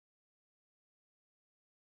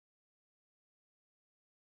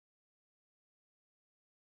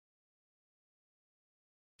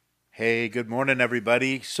Hey, good morning,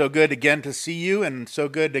 everybody. So good again to see you, and so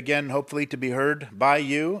good again, hopefully, to be heard by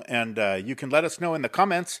you. And you can let us know in the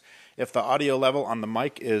comments if the audio level on the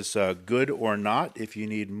mic is good or not. If you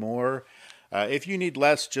need more, if you need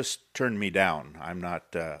less, just turn me down. I'm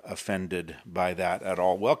not offended by that at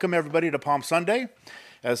all. Welcome, everybody, to Palm Sunday.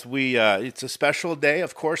 As it's a special day,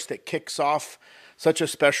 of course, that kicks off such a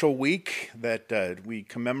special week that we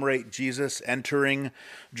commemorate Jesus entering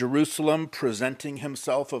Jerusalem, presenting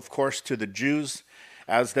himself, of course, to the Jews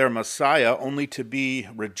as their Messiah, only to be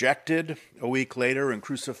rejected a week later and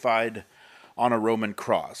crucified on a Roman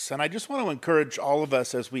cross. And I just want to encourage all of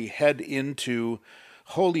us as we head into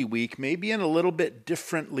Holy Week, maybe in a little bit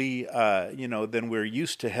differently, than we're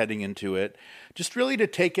used to heading into it, just really to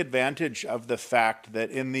take advantage of the fact that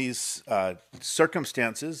in these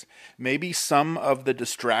circumstances, maybe some of the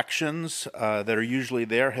distractions that are usually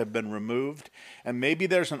there have been removed, and maybe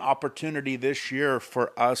there's an opportunity this year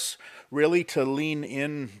for us really to lean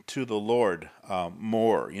into the Lord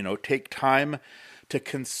more, take time to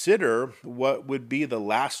consider what would be the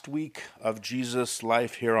last week of Jesus'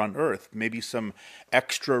 life here on earth. Maybe some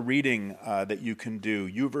extra reading that you can do.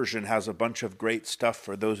 YouVersion has a bunch of great stuff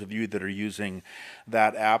for those of you that are using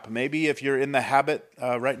that app. Maybe if you're in the habit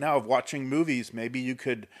right now of watching movies, maybe you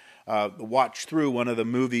could watch through one of the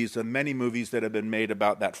movies, and many movies that have been made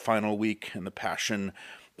about that final week and the passion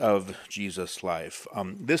of Jesus' life.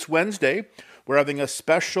 This Wednesday, we're having a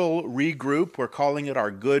special regroup. We're calling it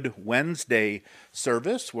our Good Wednesday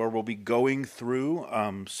service, where we'll be going through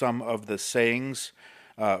some of the sayings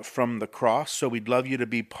from the cross. So we'd love you to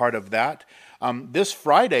be part of that. This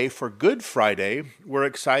Friday, for Good Friday, we're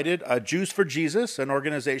excited. Jews for Jesus, an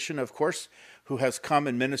organization, of course, who has come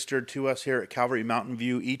and ministered to us here at Calvary Mountain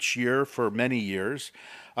View each year for many years,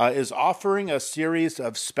 is offering a series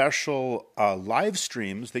of special live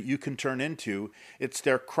streams that you can turn into. It's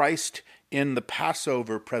their Christ in the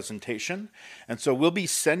Passover presentation. And so we'll be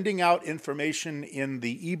sending out information in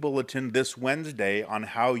the e-bulletin this Wednesday on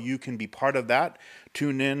how you can be part of that.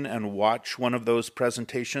 Tune in and watch one of those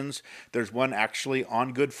presentations. There's one actually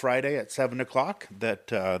on Good Friday at 7 o'clock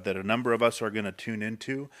that a number of us are going to tune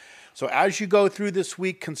into. So as you go through this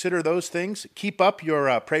week, consider those things. Keep up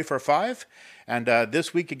your Pray for Five. And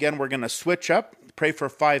this week, again, we're going to switch up. Pray for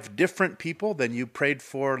 5 different people than you prayed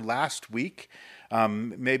for last week.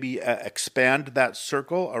 Maybe expand that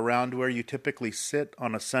circle around where you typically sit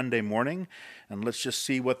on a Sunday morning. And let's just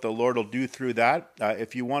see what the Lord will do through that.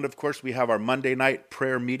 If you want, of course, we have our Monday night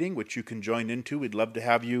prayer meeting, which you can join into. We'd love to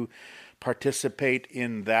have you participate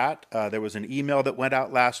in that. There was an email that went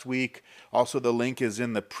out last week. Also, the link is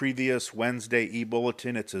in the previous Wednesday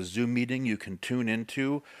e-bulletin. It's a Zoom meeting you can tune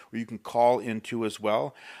into, or you can call into as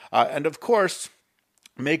well. And of course,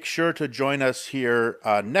 make sure to join us here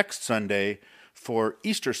next Sunday for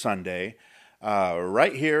Easter Sunday,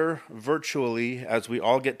 right here virtually as we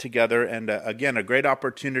all get together. And again, a great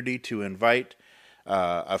opportunity to invite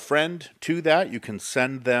a friend to that. You can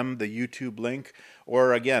send them the YouTube link,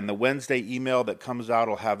 or again, the Wednesday email that comes out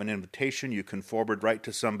will have an invitation. You can forward right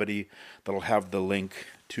to somebody that'll have the link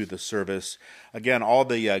to the service. Again, all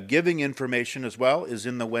the giving information as well is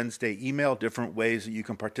in the Wednesday email, different ways that you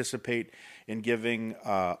can participate in giving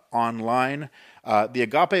online. The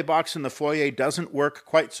Agape box in the foyer doesn't work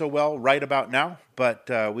quite so well right about now, but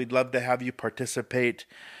we'd love to have you participate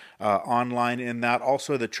online in that.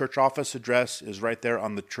 Also, the church office address is right there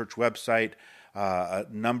on the church website. A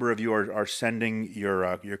number of you are sending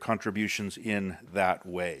your contributions in that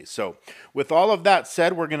way. So with all of that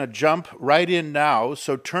said, we're going to jump right in now.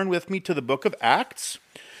 So turn with me to the book of Acts.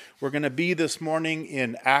 We're going to be this morning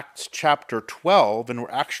in Acts chapter 12, and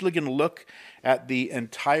we're actually going to look at the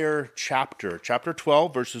entire chapter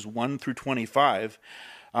 12, verses 1 through 25.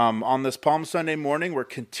 On this Palm Sunday morning, we're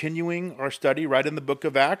continuing our study right in the book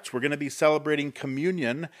of Acts. We're going to be celebrating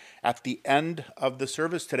communion at the end of the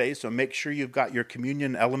service today, so make sure you've got your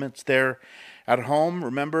communion elements there at home.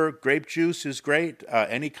 Remember, grape juice is great.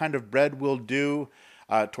 Any kind of bread will do.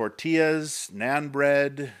 Tortillas, naan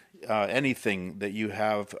bread, anything that you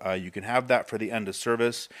have, you can have that for the end of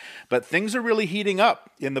service. But things are really heating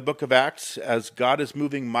up in the book of Acts as God is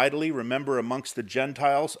moving mightily. Remember, amongst the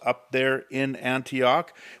Gentiles up there in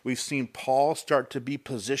Antioch, we've seen Paul start to be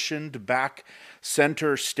positioned back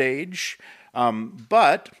center stage.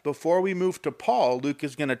 But before we move to Paul, Luke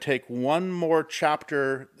is going to take one more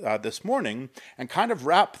chapter this morning and kind of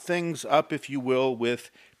wrap things up, if you will,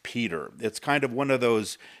 with Peter. It's kind of one of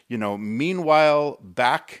those, meanwhile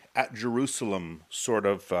back at Jerusalem sort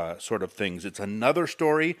of things. It's another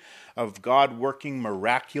story of God working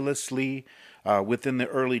miraculously within the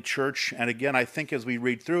early church. And again, I think as we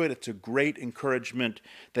read through it, it's a great encouragement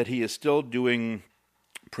that he is still doing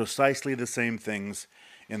precisely the same things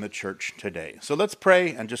in the church today. So let's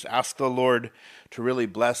pray and just ask the Lord to really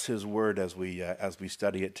bless his word as we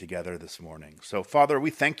study it together this morning. So Father,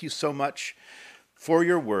 we thank you so much for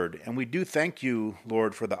your word, and we do thank you,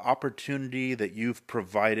 Lord, for the opportunity that you've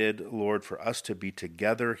provided, Lord, for us to be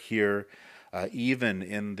together here, even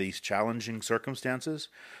in these challenging circumstances.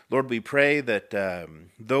 Lord, we pray that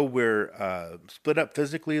though we're split up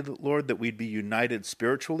physically, Lord, that we'd be united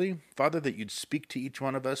spiritually. Father, that you'd speak to each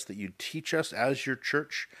one of us, that you'd teach us as your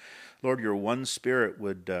church. Lord, your one Spirit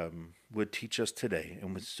would teach us today.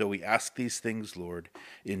 And so we ask these things, Lord,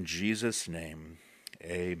 in Jesus' name.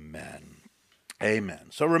 Amen. Amen.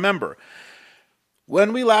 So remember,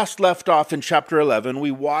 when we last left off in chapter 11, we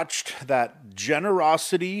watched that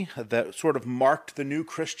generosity that sort of marked the new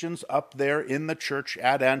Christians up there in the church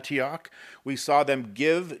at Antioch. We saw them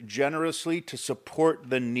give generously to support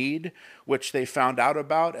the need which they found out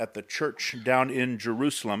about at the church down in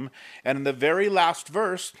Jerusalem. And in the very last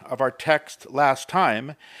verse of our text last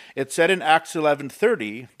time, it said in Acts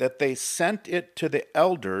 11:30 that they sent it to the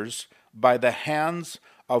elders by the hands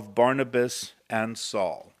of Barnabas and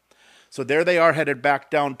Saul. So there they are headed back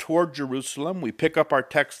down toward Jerusalem. We pick up our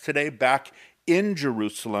text today back in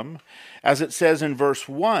Jerusalem, as it says in verse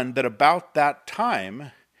 1 that about that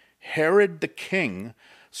time, Herod the king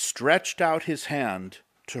stretched out his hand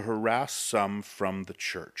to harass some from the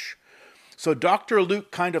church. So Dr. Luke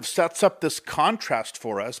kind of sets up this contrast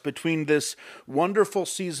for us between this wonderful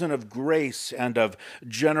season of grace and of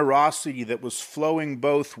generosity that was flowing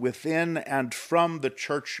both within and from the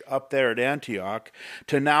church up there at Antioch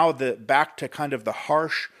to now back to kind of the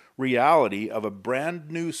harsh reality of a brand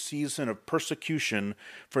new season of persecution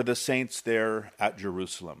for the saints there at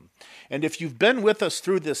Jerusalem. And if you've been with us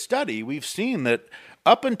through this study, we've seen that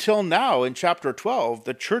up until now in chapter 12,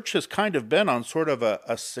 the church has kind of been on sort of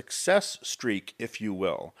a success streak, if you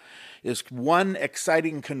will. Is one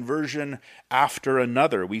exciting conversion after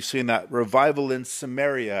another. We've seen that revival in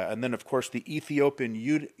Samaria, and then, of course, the Ethiopian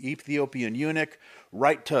eunuch,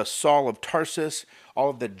 right to Saul of Tarsus, all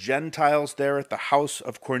of the Gentiles there at the house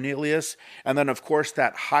of Cornelius, and then, of course,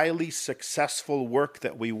 that highly successful work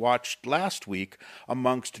that we watched last week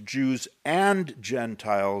amongst Jews and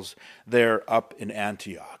Gentiles there up in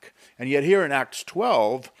Antioch. And yet here in Acts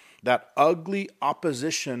 12, that ugly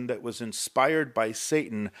opposition that was inspired by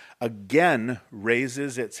Satan again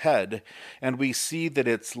raises its head, and we see that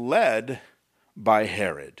it's led by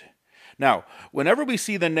Herod. Now, whenever we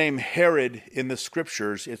see the name Herod in the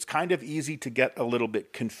scriptures, it's kind of easy to get a little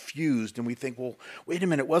bit confused, and we think, well, wait a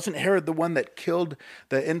minute, wasn't Herod the one that killed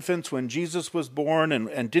the infants when Jesus was born,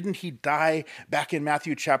 and didn't he die back in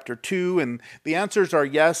Matthew chapter 2? And the answers are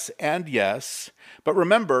yes and yes, but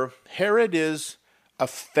remember, Herod is a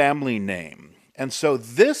family name. And so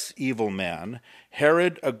this evil man,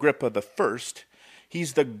 Herod Agrippa I,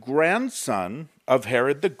 he's the grandson of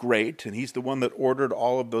Herod the Great, and he's the one that ordered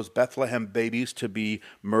all of those Bethlehem babies to be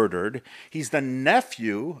murdered. He's the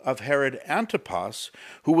nephew of Herod Antipas,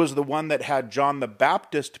 who was the one that had John the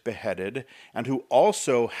Baptist beheaded, and who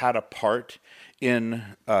also had a part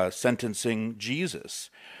in sentencing Jesus.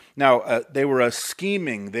 Now, they were a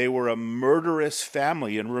scheming, they were a murderous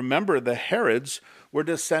family, and remember, the Herods were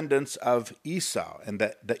descendants of Esau and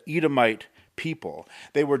the Edomite people.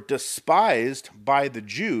 They were despised by the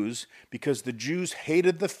Jews because the Jews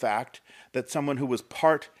hated the fact that someone who was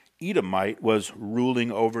part Edomite was ruling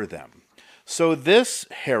over them. So this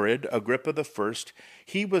Herod, Agrippa I,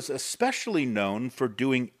 he was especially known for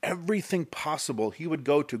doing everything possible. He would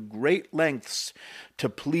go to great lengths to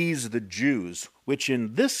please the Jews, which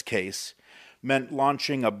in this case meant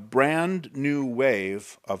launching a brand new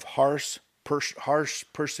wave of harsh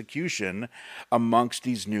persecution amongst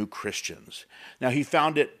these new Christians. Now, he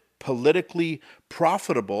found it politically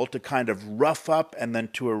profitable to kind of rough up and then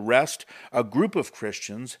to arrest a group of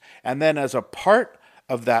Christians, and then as a part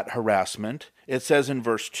of that harassment, it says in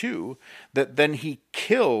verse 2 that then he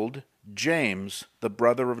killed James, the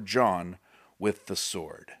brother of John, with the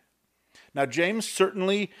sword. Now, James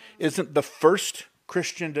certainly isn't the first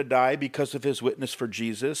Christian to die because of his witness for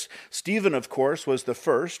Jesus. Stephen, of course, was the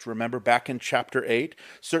first. Remember back in chapter 8.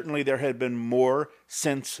 Certainly there had been more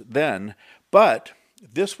since then. But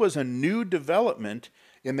this was a new development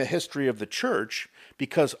in the history of the church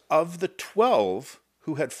because of the 12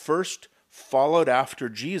 who had first followed after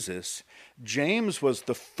Jesus, James was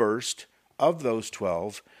the first of those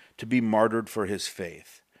 12 to be martyred for his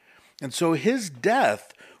faith. And so his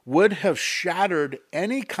death would have shattered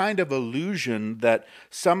any kind of illusion that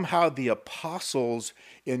somehow the apostles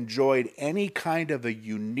enjoyed any kind of a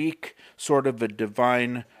unique sort of a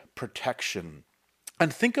divine protection.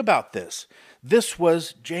 And think about this. This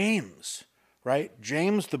was James, right?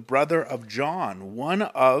 James, the brother of John, one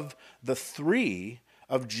of the three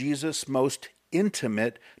of Jesus' most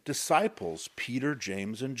intimate disciples, Peter,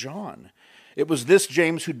 James, and John. It was this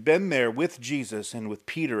James who'd been there with Jesus and with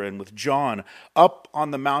Peter and with John up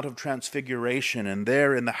on the Mount of Transfiguration and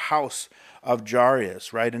there in the house of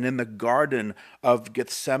Jairus, right? And in the Garden of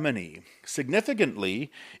Gethsemane.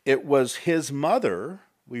 Significantly, it was his mother.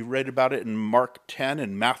 We read about it in Mark 10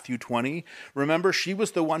 and Matthew 20. Remember, she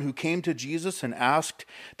was the one who came to Jesus and asked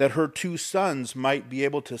that her two sons might be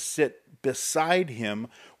able to sit beside him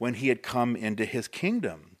when he had come into his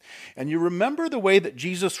kingdom. And you remember the way that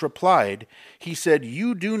Jesus replied. He said,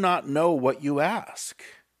 "You do not know what you ask."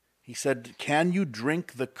 He said, "Can you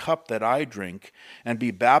drink the cup that I drink and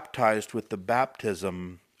be baptized with the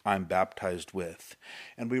baptism I'm baptized with?"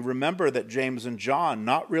 And we remember that James and John,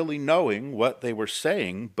 not really knowing what they were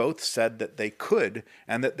saying, both said that they could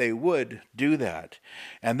and that they would do that.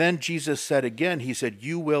 And then Jesus said again, he said,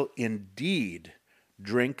 "You will indeed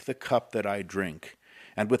drink the cup that I drink,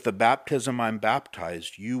 and with the baptism I'm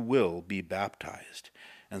baptized, you will be baptized."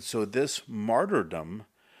 And so this martyrdom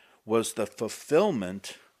was the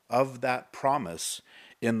fulfillment of that promise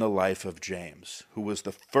in the life of James, who was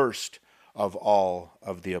the first of all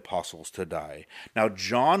of the apostles to die. Now,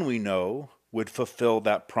 John, we know, would fulfill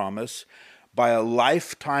that promise by a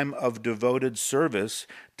lifetime of devoted service,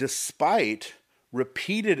 despite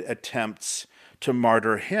repeated attempts to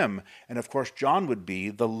martyr him. And of course, John would be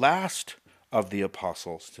the last of the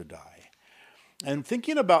apostles to die. And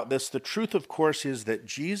thinking about this, the truth, of course, is that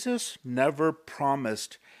Jesus never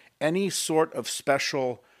promised any sort of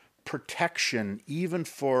special protection, even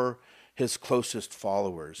for his closest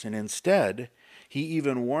followers. And instead, he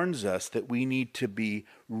even warns us that we need to be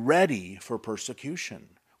ready for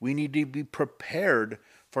persecution. We need to be prepared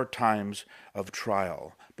for times of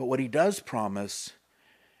trial. But what he does promise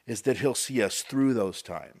is that he'll see us through those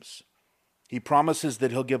times. He promises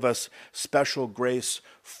that he'll give us special grace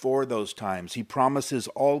for those times. He promises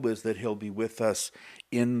always that he'll be with us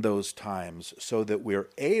in those times so that we're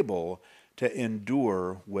able to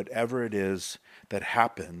endure whatever it is that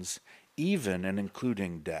happens, even and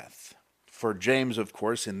including death. For James, of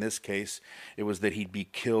course, in this case, it was that he'd be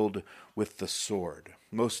killed with the sword.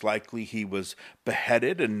 Most likely he was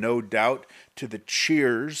beheaded, and no doubt to the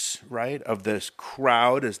cheers, right, of this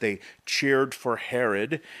crowd as they cheered for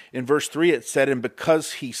Herod. In verse 3 it said, "And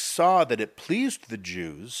because he saw that it pleased the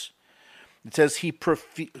Jews," it says he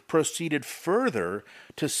proceeded further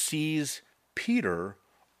to seize Peter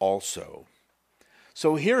also.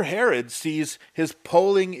 So here Herod sees his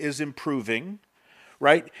polling is improving,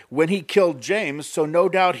 right? When he killed James, so no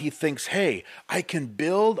doubt he thinks, hey, I can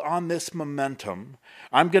build on this momentum.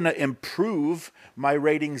 I'm going to improve my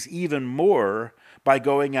ratings even more by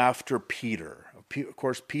going after Peter. Of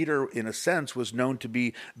course, Peter, in a sense, was known to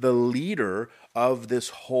be the leader of this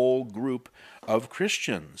whole group of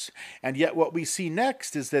Christians. And yet what we see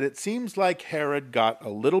next is that it seems like Herod got a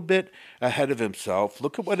little bit ahead of himself.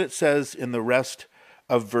 Look at what it says in the rest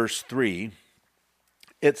of verse 3.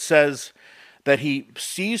 It says that he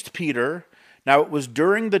seized Peter. Now it was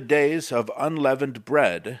during the days of unleavened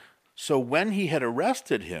bread. So when he had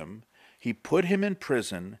arrested him, he put him in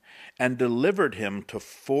prison and delivered him to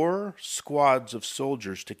 4 squads of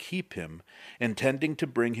soldiers to keep him, intending to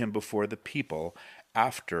bring him before the people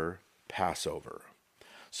after Passover.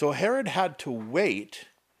 So Herod had to wait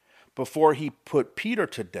before he put Peter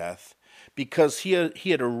to death, because he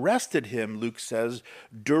had arrested him, Luke says,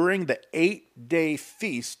 during the 8-day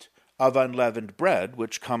feast of unleavened bread,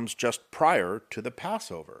 which comes just prior to the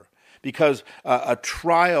Passover. Because a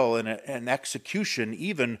trial and an execution,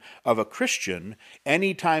 even of a Christian,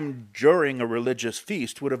 anytime during a religious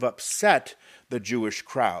feast would have upset the Jewish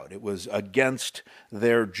crowd. It was against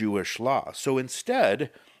their Jewish law. So instead,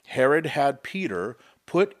 Herod had Peter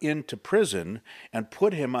put into prison and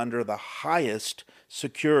put him under the highest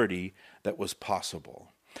security that was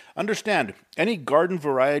possible. Understand, any garden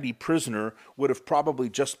variety prisoner would have probably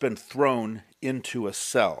just been thrown into a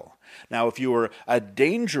cell. Now, if you were a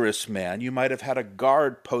dangerous man, you might have had a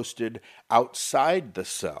guard posted outside the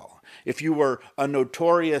cell. If you were a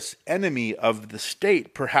notorious enemy of the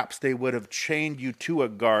state, perhaps they would have chained you to a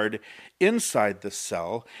guard inside the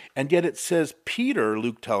cell. And yet it says Peter,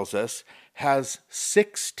 Luke tells us, has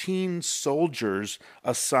 16 soldiers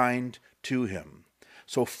assigned to him.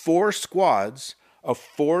 So 4 squads of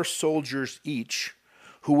 4 soldiers each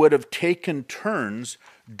who would have taken turns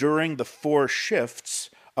during the 4 shifts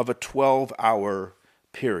of a 12-hour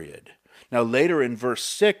period. Now later in verse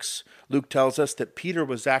 6, Luke tells us that Peter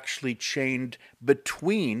was actually chained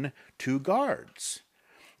between 2 guards.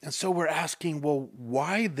 And so we're asking, well,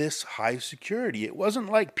 why this high security? It wasn't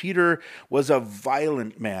like Peter was a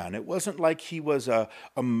violent man. It wasn't like he was a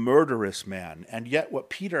murderous man. And yet what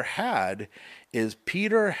Peter had is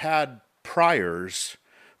Peter had priors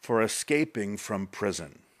for escaping from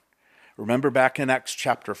prison. Remember back in Acts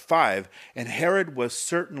chapter 5, and Herod was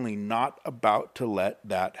certainly not about to let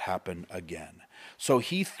that happen again. So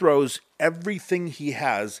he throws everything he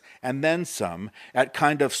has, and then some, at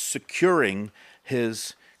kind of securing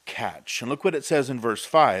his catch. And look what it says in verse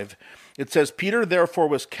 5. It says, Peter therefore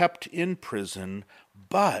was kept in prison,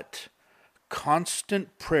 but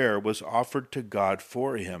constant prayer was offered to God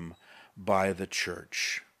for him by the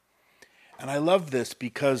church. And I love this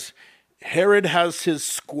because Herod has his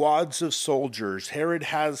squads of soldiers. Herod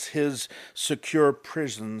has his secure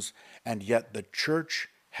prisons, and yet the church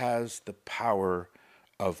has the power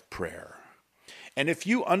of prayer. And if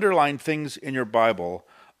you underline things in your Bible,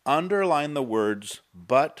 underline the words,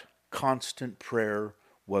 but constant prayer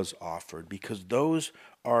was offered, because those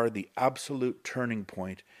are the absolute turning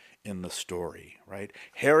point in the story, right?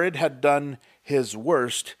 Herod had done his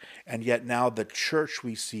worst, and yet now the church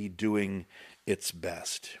we see doing its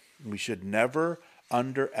best. We should never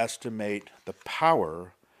underestimate the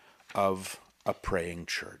power of a praying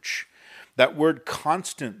church. That word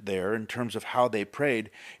constant there, in terms of how they prayed,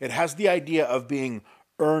 it has the idea of being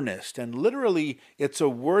earnest. And literally, it's a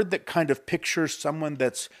word that kind of pictures someone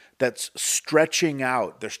that's stretching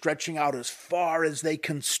out. They're stretching out as far as they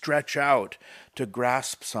can stretch out to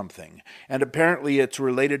grasp something. And apparently it's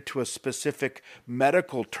related to a specific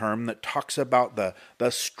medical term that talks about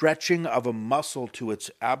the stretching of a muscle to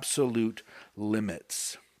its absolute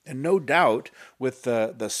limits. And no doubt, with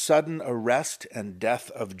the sudden arrest and death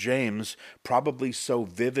of James, probably so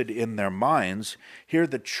vivid in their minds, here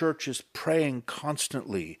the church is praying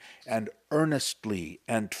constantly and earnestly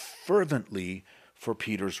and fervently for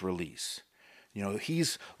Peter's release. You know,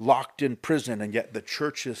 he's locked in prison, and yet the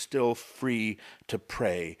church is still free to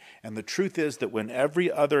pray. And the truth is that when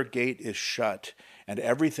every other gate is shut and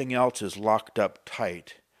everything else is locked up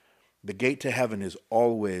tight, the gate to heaven is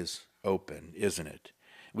always open, isn't it?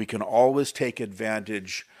 We can always take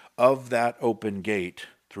advantage of that open gate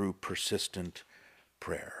through persistent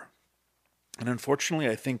prayer. And unfortunately,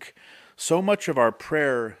 I think so much of our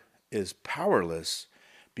prayer is powerless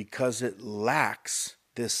because it lacks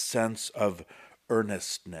this sense of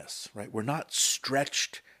earnestness, right? We're not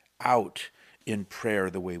stretched out in prayer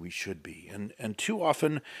the way we should be. And too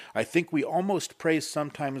often, I think we almost pray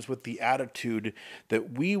sometimes with the attitude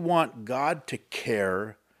that we want God to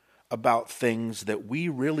care about things that we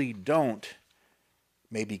really don't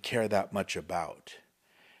maybe care that much about.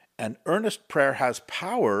 And earnest prayer has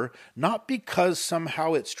power, not because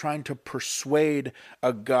somehow it's trying to persuade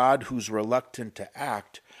a God who's reluctant to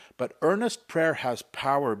act, but earnest prayer has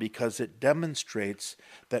power because it demonstrates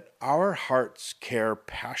that our hearts care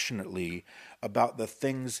passionately about the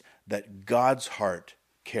things that God's heart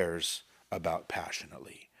cares about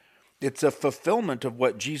passionately. It's a fulfillment of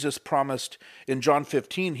what Jesus promised in John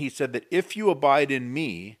 15. He said that if you abide in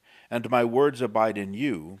me and my words abide in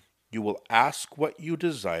you, you will ask what you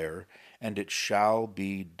desire and it shall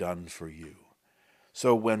be done for you.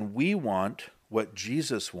 So when we want what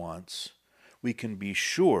Jesus wants, we can be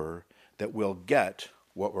sure that we'll get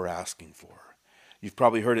what we're asking for. You've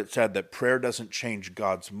probably heard it said that prayer doesn't change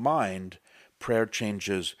God's mind, prayer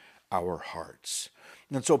changes our hearts.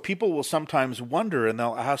 And so people will sometimes wonder, and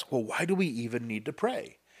they'll ask, well, why do we even need to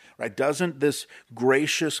pray? Right? Doesn't this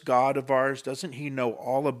gracious God of ours, doesn't he know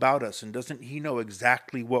all about us? And doesn't he know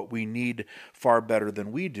exactly what we need far better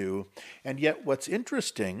than we do? And yet what's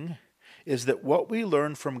interesting is that what we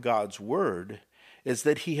learn from God's word is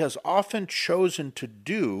that he has often chosen to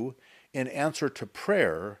do in answer to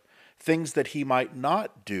prayer things that he might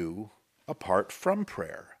not do apart from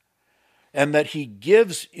prayer. And that he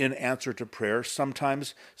gives in answer to prayer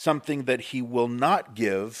sometimes something that he will not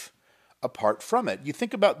give apart from it. You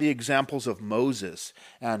think about the examples of Moses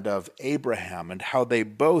and of Abraham and how they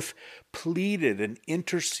both pleaded and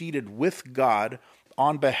interceded with God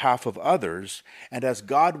on behalf of others, and as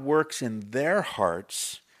God works in their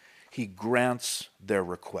hearts, he grants their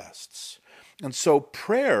requests. And so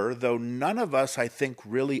prayer, though none of us, I think,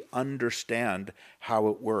 really understand how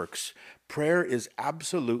it works, prayer is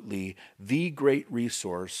absolutely the great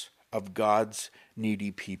resource of God's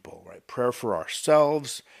needy people, right? Prayer for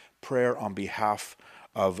ourselves, prayer on behalf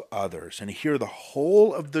of others. And here, the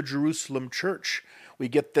whole of the Jerusalem church, we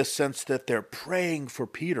get this sense that they're praying for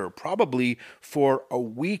Peter, probably for a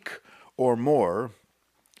week or more.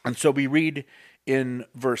 And so we read in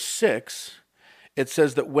verse 6, it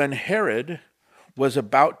says that when Herod was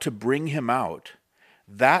about to bring him out,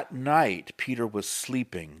 that night Peter was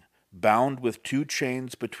sleeping, bound with 2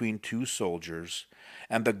 chains between 2 soldiers,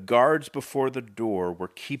 and the guards before the door were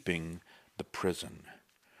keeping the prison.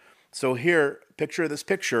 So here, picture this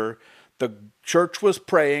picture. The church was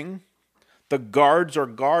praying, the guards are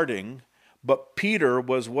guarding, but Peter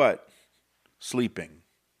was what? Sleeping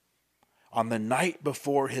on the night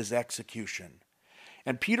before his execution.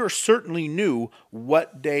 And Peter certainly knew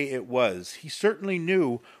what day it was. He certainly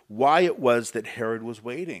knew why it was that Herod was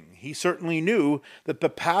waiting. He certainly knew that the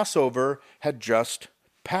Passover had just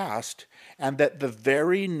passed and that the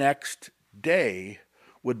very next day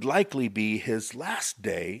would likely be his last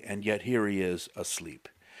day, and yet here he is asleep.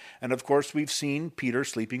 And of course, we've seen Peter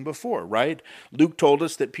sleeping before, right? Luke told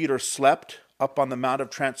us that Peter slept up on the Mount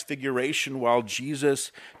of Transfiguration while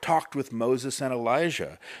Jesus talked with Moses and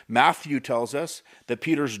Elijah. Matthew tells us that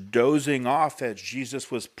Peter's dozing off as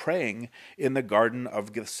Jesus was praying in the Garden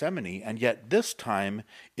of Gethsemane, and yet this time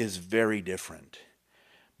is very different.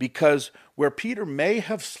 Because where Peter may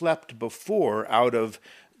have slept before out of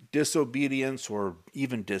disobedience or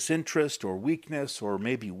even disinterest or weakness or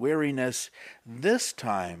maybe weariness, this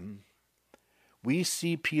time we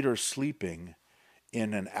see Peter sleeping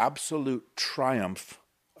in an absolute triumph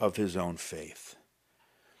of his own faith.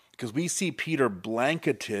 Because we see Peter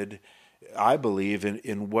blanketed, I believe,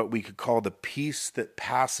 in what we could call the peace that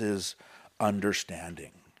passes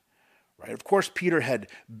understanding. Right? Of course, Peter had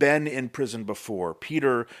been in prison before.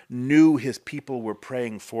 Peter knew his people were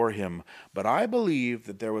praying for him. But I believe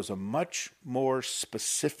that there was a much more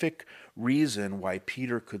specific reason why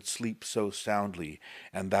Peter could sleep so soundly,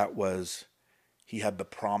 and that was he had the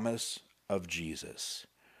promise of Jesus.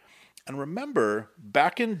 And remember,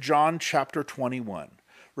 back in John chapter 21,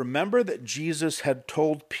 remember that Jesus had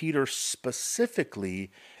told Peter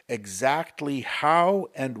specifically exactly how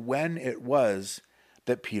and when it was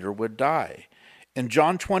that Peter would die. In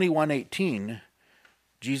John 21:18,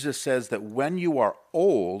 Jesus says that when you are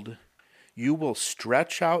old, you will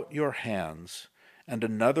stretch out your hands, and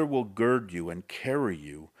another will gird you and carry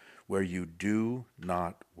you where you do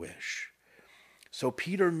not wish. So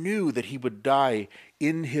Peter knew that he would die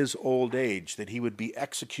in his old age, that he would be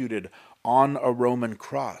executed on a Roman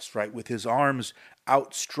cross, right, with his arms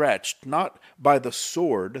outstretched, not by the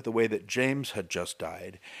sword, the way that James had just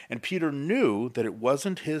died. And Peter knew that it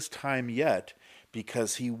wasn't his time yet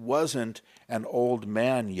because he wasn't an old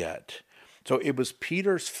man yet. So it was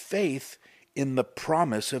Peter's faith in the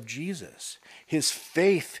promise of Jesus. His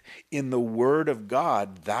faith in the Word of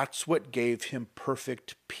God, that's what gave him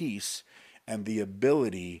perfect peace and the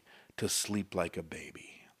ability to sleep like a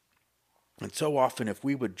baby. And so often, if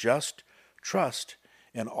we would just trust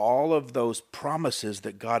in all of those promises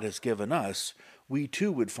that God has given us, we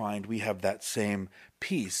too would find we have that same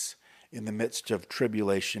peace in the midst of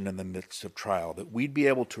tribulation, in the midst of trial, that we'd be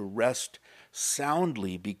able to rest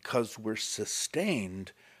soundly because we're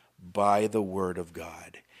sustained by the Word of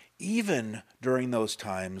God, even during those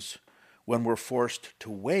times when we're forced to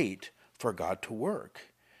wait for God to work.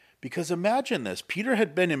 Because imagine this, Peter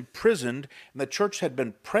had been imprisoned and the church had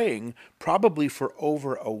been praying probably for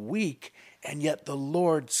over a week, and yet the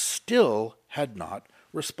Lord still had not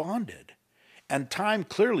responded. And time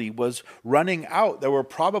clearly was running out. There were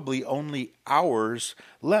probably only hours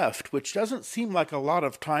left, which doesn't seem like a lot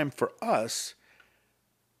of time for us,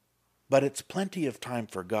 but it's plenty of time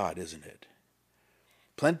for God, isn't it?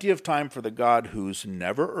 Plenty of time for the God who's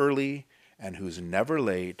never early and who's never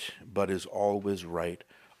late, but is always right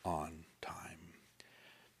on time.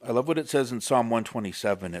 I love what it says in Psalm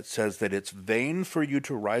 127. It says that it's vain for you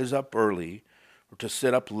to rise up early or to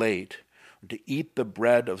sit up late or to eat the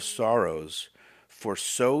bread of sorrows, for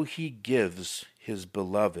so he gives his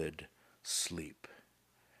beloved sleep.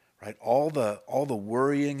 Right? All the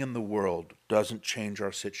worrying in the world doesn't change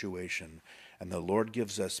our situation, and the Lord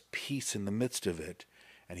gives us peace in the midst of it,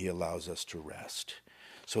 and he allows us to rest.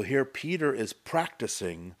 So here Peter is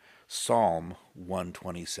practicing Psalm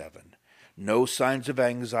 127. No signs of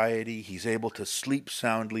anxiety. He's able to sleep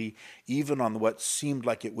soundly, even on what seemed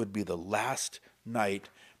like it would be the last night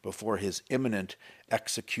before his imminent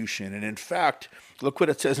execution. And in fact, look what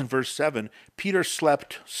it says in verse 7. Peter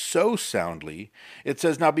slept so soundly. It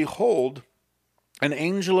says, "Now behold, an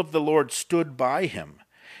angel of the Lord stood by him,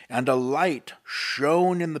 and a light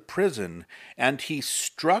shone in the prison, and he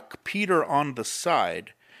struck Peter on the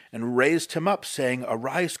side and raised him up, saying,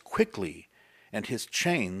 'Arise quickly.' and his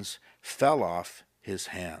chains fell off his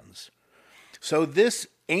hands. So this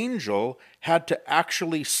angel had to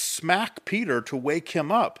actually smack Peter to wake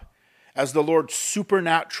him up, as the Lord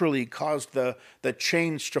supernaturally caused the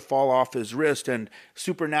chains to fall off his wrist and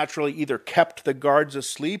supernaturally either kept the guards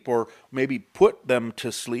asleep or maybe put them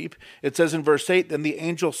to sleep. It says in verse 8, then the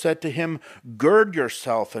angel said to him, gird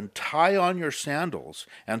yourself and tie on your sandals.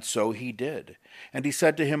 And so he did. And he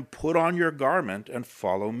said to him, put on your garment and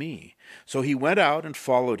follow me. So he went out and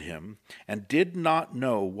followed him, and did not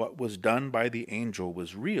know what was done by the angel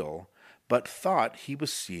was real, but thought he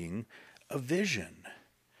was seeing a vision.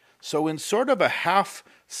 So in sort of a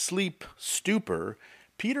half-sleep stupor,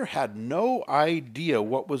 Peter had no idea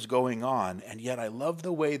what was going on, and yet I love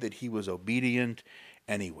the way that he was obedient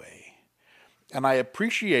anyway. And I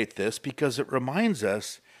appreciate this because it reminds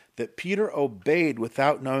us that Peter obeyed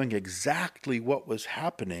without knowing exactly what was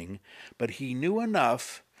happening, but he knew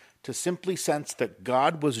enough to simply sense that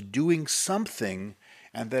God was doing something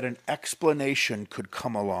and that an explanation could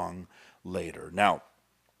come along later. Now,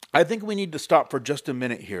 I think we need to stop for just a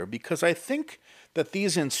minute here, because I think that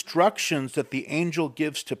these instructions that the angel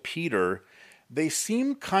gives to Peter, they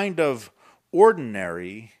seem kind of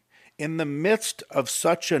ordinary in the midst of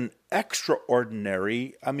such an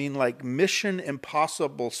extraordinary, like Mission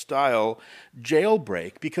Impossible style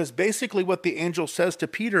jailbreak, because basically what the angel says to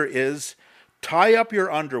Peter is, tie up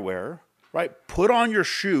your underwear, right? Put on your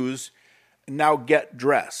shoes, now get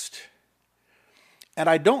dressed. And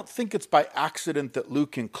I don't think it's by accident that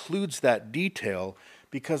Luke includes that detail,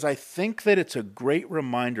 because I think that it's a great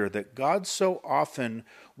reminder that God so often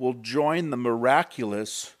will join the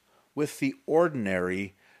miraculous with the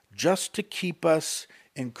ordinary just to keep us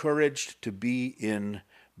encouraged to be in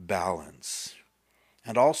balance.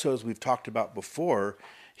 And also, as we've talked about before,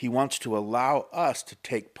 he wants to allow us to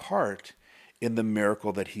take part in the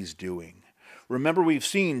miracle that he's doing. Remember, we've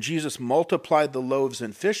seen Jesus multiplied the loaves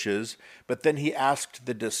and fishes, but then he asked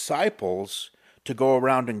the disciples to go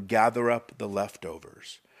around and gather up the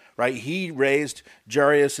leftovers, right? He raised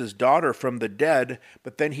Jairus' daughter from the dead,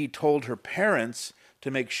 but then he told her parents to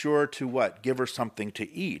make sure to what? Give her something to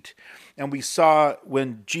eat. And we saw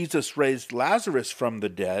when Jesus raised Lazarus from the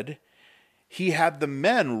dead, he had the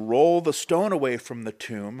men roll the stone away from the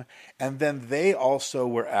tomb, and then they also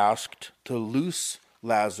were asked to loose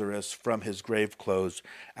Lazarus from his grave clothes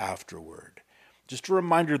afterward. Just a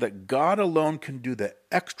reminder that God alone can do the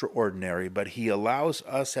extraordinary, but he allows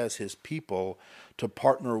us as his people to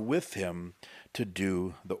partner with him to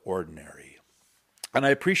do the ordinary. And I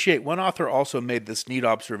appreciate one author also made this neat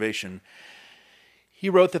observation. He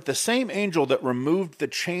wrote that the same angel that removed the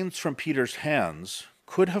chains from Peter's hands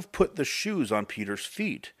could have put the shoes on Peter's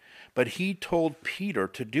feet, but he told Peter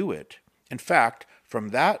to do it. In fact, from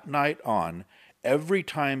that night on, every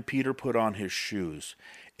time Peter put on his shoes,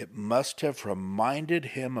 it must have reminded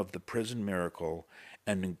him of the prison miracle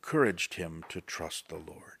and encouraged him to trust the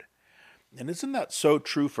Lord. And isn't that so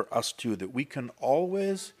true for us too, that we can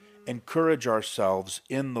always encourage ourselves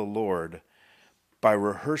in the Lord by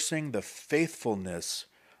rehearsing the faithfulness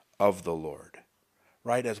of the Lord?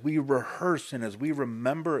 Right? As we rehearse and as we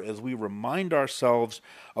remember, as we remind ourselves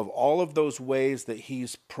of all of those ways that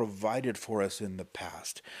he's provided for us in the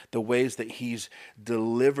past, the ways that he's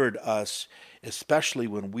delivered us, especially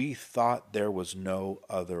when we thought there was no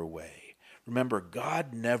other way. Remember,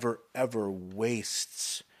 God never ever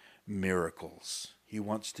wastes miracles. He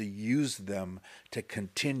wants to use them to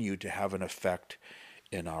continue to have an effect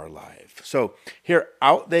in our life. So here,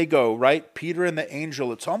 out they go, right? Peter and the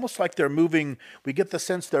angel, it's almost like they're moving, we get the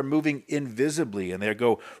sense they're moving invisibly, and they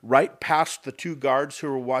go right past the two guards who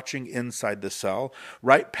were watching inside the cell,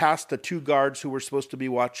 right past the two guards who were supposed to be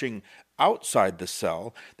watching outside the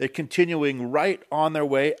cell. They're continuing right on their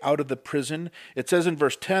way out of the prison. It says in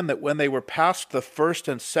verse 10 that when they were past the first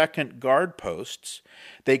and second guard posts,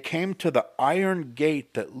 they came to the iron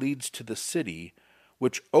gate that leads to the city,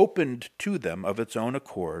 which opened to them of its own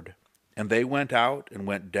accord, and they went out and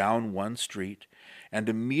went down one street, and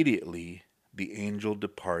immediately the angel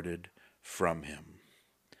departed from him.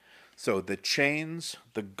 So the chains,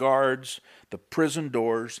 the guards, the prison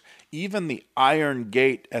doors, even the iron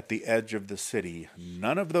gate at the edge of the city,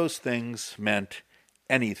 none of those things meant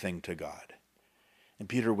anything to God. And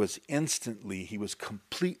Peter was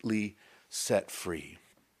completely set free.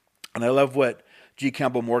 And I love what G.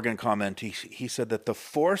 Campbell Morgan commented. He said that the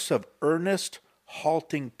force of earnest,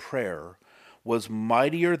 halting prayer was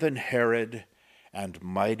mightier than Herod and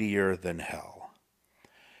mightier than hell.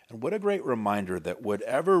 And what a great reminder that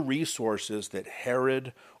whatever resources that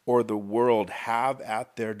Herod or the world have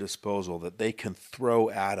at their disposal that they can throw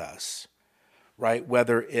at us, right?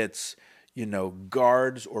 Whether it's,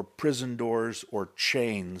 guards or prison doors or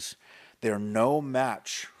chains. They're no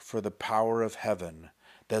match for the power of heaven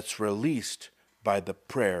that's released by the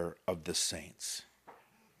prayer of the saints.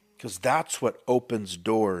 Because that's what opens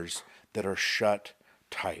doors that are shut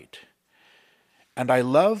tight. And I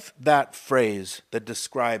love that phrase that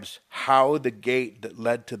describes how the gate that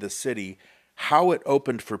led to the city, how it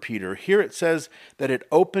opened for Peter. Here it says that it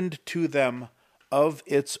opened to them of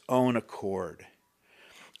its own accord.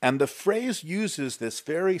 And the phrase uses this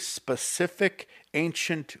very specific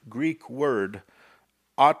ancient Greek word,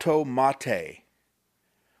 automate,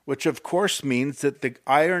 which of course means that the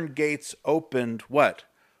iron gates opened what?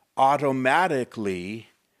 Automatically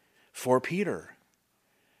for Peter.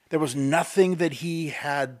 There was nothing that he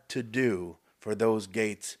had to do for those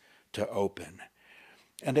gates to open.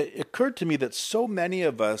 And it occurred to me that so many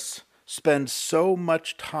of us spend so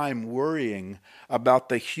much time worrying about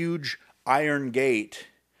the huge iron gate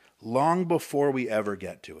long before we ever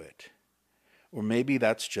get to it. Or maybe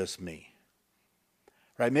that's just me.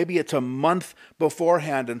 Right? Maybe it's a month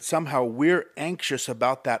beforehand and somehow we're anxious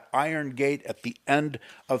about that iron gate at the end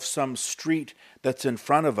of some street that's in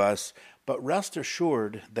front of us. But rest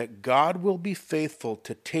assured that God will be faithful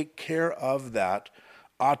to take care of that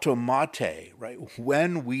automate, right,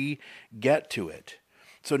 when we get to it.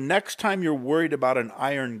 So next time you're worried about an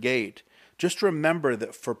iron gate, just remember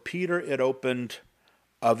that for Peter it opened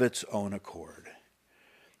of its own accord.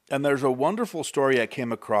 And there's a wonderful story I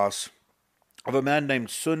came across of a man named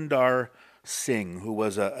Sundar Singh, who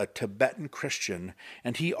was a Tibetan Christian,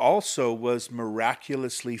 and he also was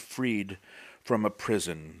miraculously freed from a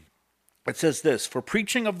prison. It says this, for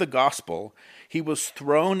preaching of the gospel, he was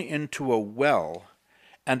thrown into a well,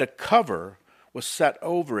 and a cover was set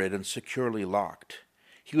over it and securely locked.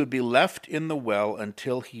 He would be left in the well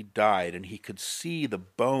until he died, and he could see the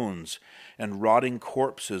bones and rotting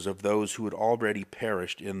corpses of those who had already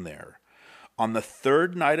perished in there. On the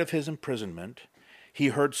third night of his imprisonment, he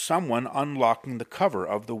heard someone unlocking the cover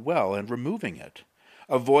of the well and removing it.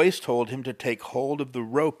 A voice told him to take hold of the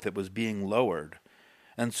rope that was being lowered.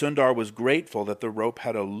 And Sundar was grateful that the rope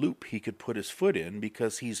had a loop he could put his foot in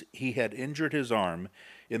because he had injured his arm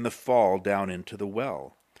in the fall down into the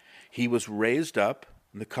well. He was raised up,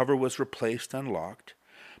 and the cover was replaced and locked.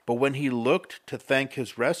 But when he looked to thank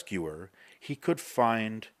his rescuer, he could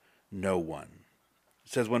find no one.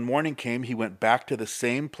 It says, when morning came, he went back to the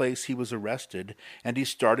same place he was arrested, and he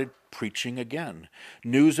started preaching again.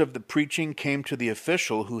 News of the preaching came to the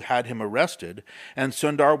official who had him arrested, and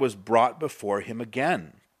Sundar was brought before him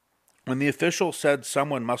again. When the official said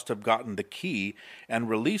someone must have gotten the key and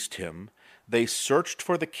released him, they searched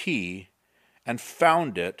for the key and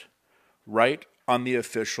found it right on the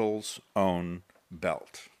official's own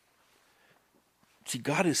belt. See,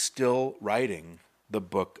 God is still writing the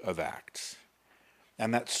book of Acts.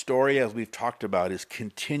 And that story, as we've talked about, is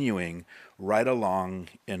continuing right along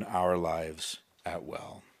in our lives at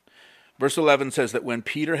well. Verse 11 says that when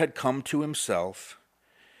Peter had come to himself,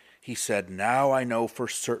 he said, now I know for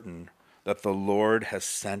certain that the Lord has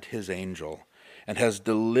sent his angel and has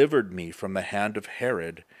delivered me from the hand of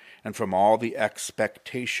Herod and from all the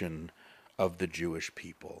expectation of the Jewish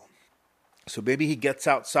people. So maybe he gets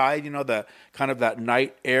outside, the kind of that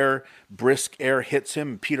night air, brisk air hits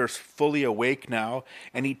him. Peter's fully awake now,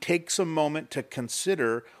 and he takes a moment to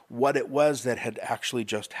consider what it was that had actually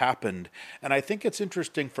just happened. And I think it's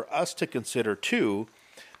interesting for us to consider, too,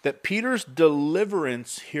 that Peter's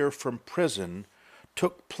deliverance here from prison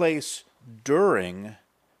took place during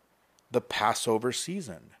the Passover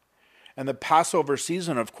season. And the Passover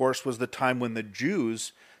season, of course, was the time when the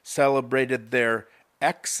Jews celebrated their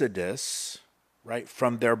Exodus, right,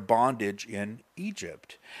 from their bondage in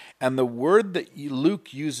Egypt. And the word that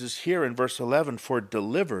Luke uses here in verse 11 for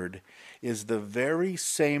delivered is the very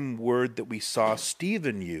same word that we saw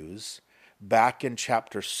Stephen use back in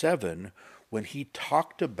chapter 7 when he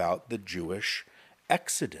talked about the Jewish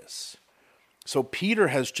Exodus. So Peter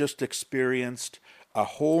has just experienced a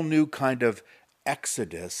whole new kind of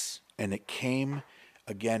Exodus, and it came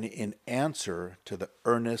again in answer to the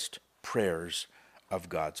earnest prayers of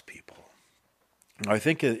God's people. I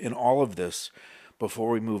think in all of this, before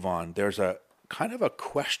we move on, there's a kind of a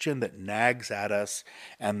question that nags at us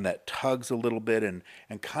and that tugs a little bit and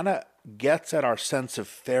kind of gets at our sense of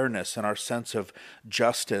fairness and our sense of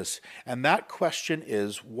justice. And that question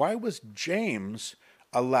is, why was James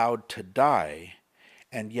allowed to die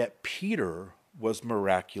and yet Peter was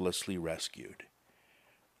miraculously rescued?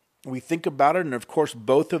 We think about it, and of course,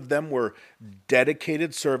 both of them were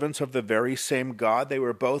dedicated servants of the very same God. They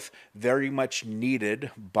were both very much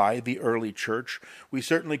needed by the early church. We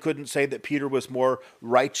certainly couldn't say that Peter was more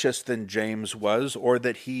righteous than James was, or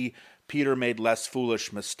that Peter made less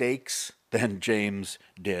foolish mistakes than James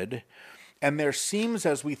did. And there seems,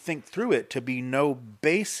 as we think through it, to be no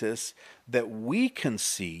basis that we can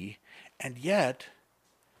see, and yet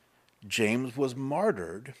James was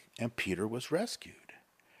martyred and Peter was rescued.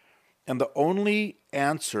 And the only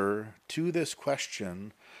answer to this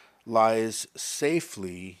question lies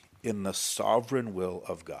safely in the sovereign will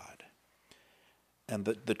of God. And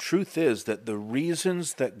the truth is that the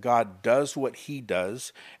reasons that God does what he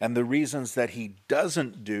does and the reasons that he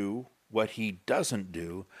doesn't do what he doesn't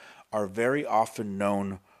do are very often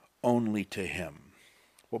known only to him.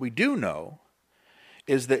 What we do know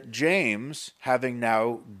is that James, having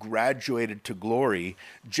now graduated to glory,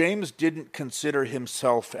 James didn't consider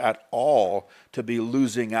himself at all to be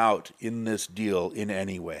losing out in this deal in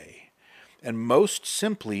any way. And most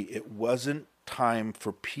simply, it wasn't time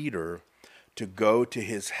for Peter to go to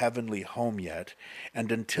his heavenly home yet.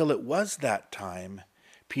 And until it was that time,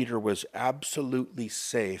 Peter was absolutely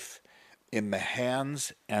safe in the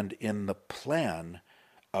hands and in the plan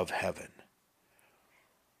of heaven.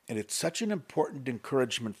 And it's such an important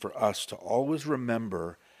encouragement for us to always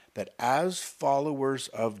remember that as followers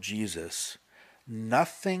of Jesus,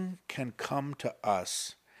 nothing can come to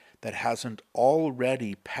us that hasn't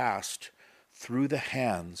already passed through the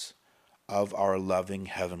hands of our loving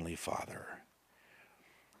Heavenly Father.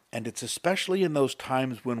 And it's especially in those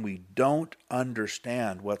times when we don't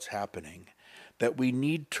understand what's happening that we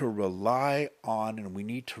need to rely on and we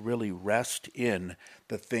need to really rest in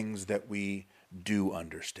the things that we do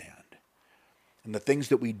understand. And the things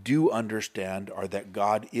that we do understand are that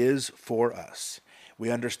God is for us. We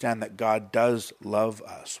understand that God does love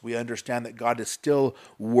us. We understand that God is still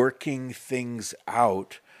working things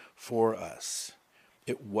out for us.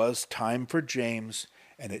 It was time for James,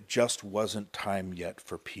 and it just wasn't time yet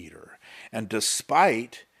for Peter. And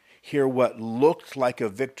despite what looked like a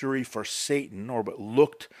victory for Satan, or what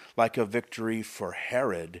looked like a victory for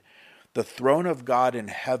Herod, the throne of God in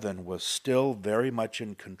heaven was still very much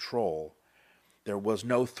in control. There was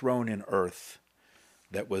no throne in earth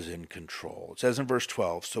that was in control. It says in verse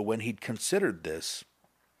 12, so when he'd considered this,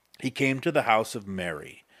 he came to the house of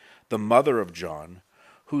Mary, the mother of John,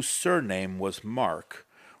 whose surname was Mark,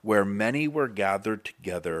 where many were gathered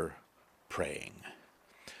together praying.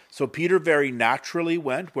 So Peter very naturally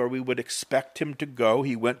went where we would expect him to go.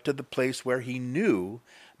 He went to the place where he knew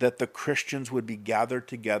that the Christians would be gathered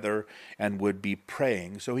together and would be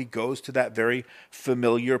praying. So he goes to that very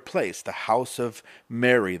familiar place, the house of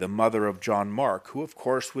Mary, the mother of John Mark, who of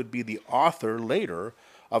course would be the author later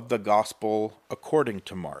of the gospel according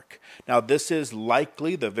to Mark. Now this is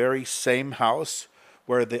likely the very same house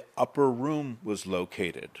where the upper room was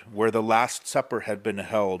located, where the Last Supper had been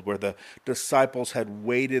held, where the disciples had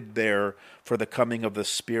waited there for the coming of the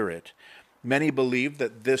Spirit. Many believe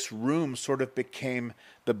that this room sort of became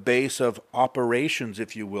the base of operations,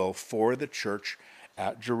 if you will, for the church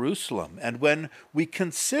at Jerusalem. And when we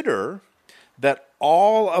consider that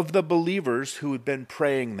all of the believers who had been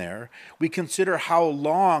praying there, we consider how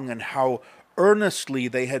long and how earnestly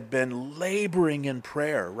they had been laboring in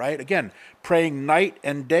prayer, right? Again, praying night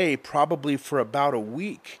and day, probably for about a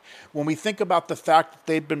week. When we think about the fact that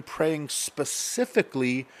they'd been praying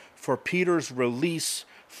specifically for Peter's release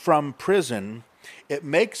from prison, it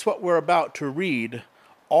makes what we're about to read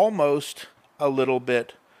almost a little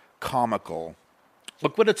bit comical.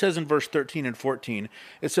 Look what it says in verse 13 and 14.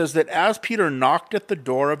 It says that as Peter knocked at the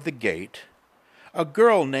door of the gate, a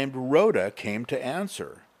girl named Rhoda came to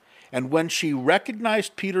answer. And when she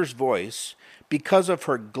recognized Peter's voice, because of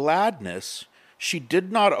her gladness, she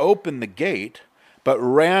did not open the gate, but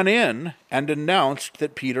ran in and announced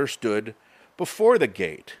that Peter stood before the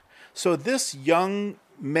gate. So this young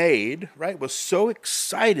maid, right, was so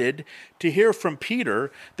excited to hear from Peter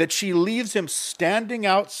that she leaves him standing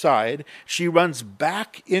outside. She runs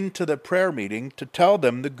back into the prayer meeting to tell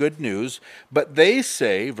them the good news. But they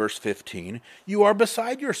say, verse 15, you are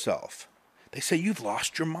beside yourself. They say, you've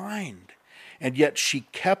lost your mind. And yet she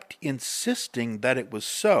kept insisting that it was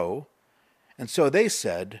so. And so they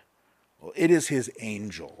said, well, it is his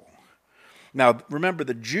angel. Now, remember,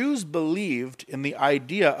 the Jews believed in the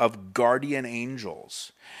idea of guardian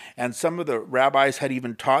angels. And some of the rabbis had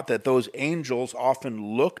even taught that those angels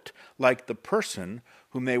often looked like the person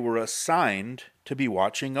whom they were assigned to be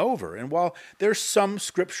watching over. And while there's some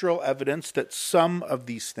scriptural evidence that some of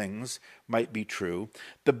these things might be true,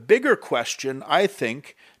 the bigger question, I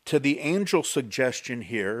think, to the angel suggestion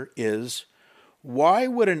here is, why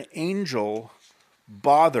would an angel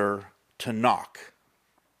bother to knock?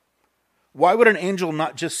 Why would an angel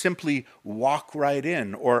not just simply walk right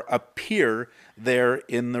in or appear there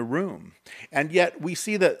in the room? And yet we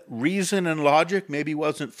see that reason and logic maybe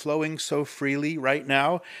wasn't flowing so freely right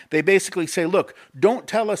now. They basically say, look, don't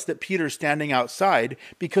tell us that Peter's standing outside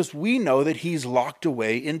because we know that he's locked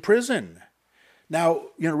away in prison. Now,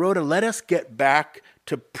 Rhoda, let us get back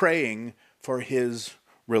to praying for his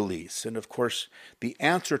release. And of course, the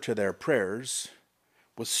answer to their prayers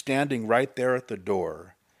was standing right there at the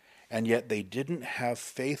door. And yet they didn't have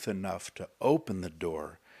faith enough to open the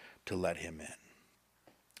door to let him in.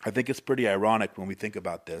 I think it's pretty ironic when we think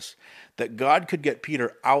about this, that God could get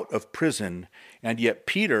Peter out of prison, and yet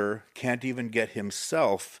Peter can't even get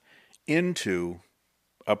himself into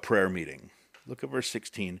a prayer meeting. Look at verse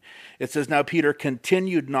 16. It says, "Now Peter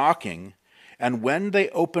continued knocking, and when they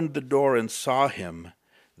opened the door and saw him,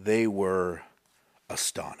 they were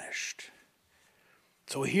astonished."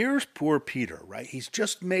 So here's poor Peter, right? He's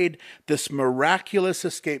just made this miraculous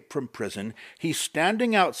escape from prison. He's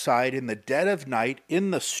standing outside in the dead of night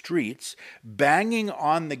in the streets, banging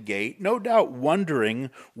on the gate, no doubt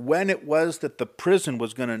wondering when it was that the prison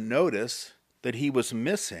was going to notice that he was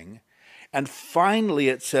missing. And finally,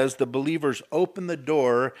 it says the believers opened the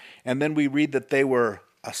door, and then we read that they were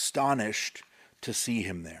astonished to see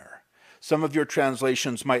him there. Some of your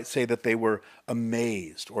translations might say that they were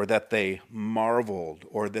amazed, or that they marveled,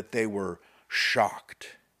 or that they were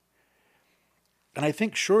shocked. And I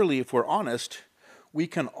think surely, if we're honest, we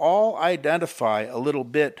can all identify a little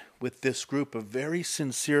bit with this group of very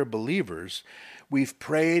sincere believers. We've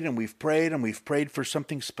prayed and we've prayed and we've prayed for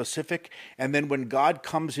something specific, and then when God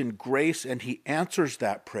comes in grace and he answers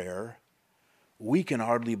that prayer, we can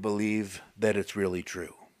hardly believe that it's really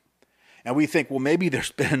true. And we think, well, maybe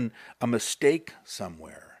there's been a mistake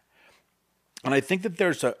somewhere. And I think that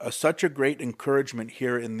there's such a great encouragement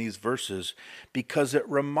here in these verses, because it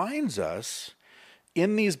reminds us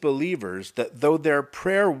in these believers that though their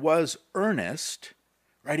prayer was earnest,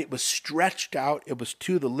 right, it was stretched out, it was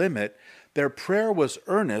to the limit, their prayer was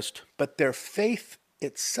earnest, but their faith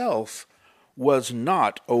itself was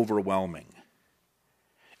not overwhelming.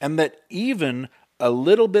 And that even a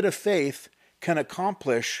little bit of faith can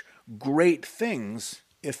accomplish great things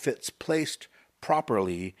if it's placed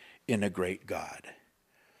properly in a great God.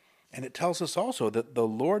 And it tells us also that the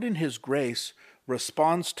Lord in his grace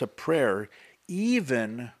responds to prayer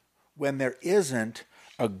even when there isn't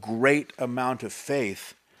a great amount of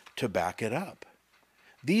faith to back it up.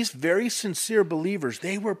 These very sincere believers,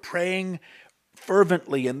 they were praying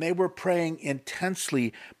fervently and they were praying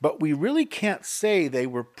intensely, but we really can't say they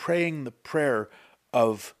were praying the prayer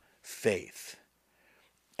of faith.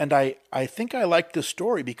 And I think I like this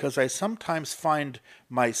story because I sometimes find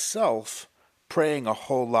myself praying a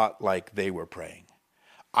whole lot like they were praying.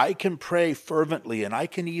 I can pray fervently and I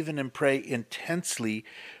can even pray intensely,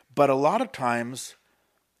 but a lot of times,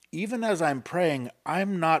 even as I'm praying,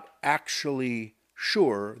 I'm not actually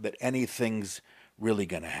sure that anything's really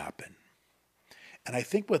going to happen. And I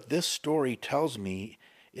think what this story tells me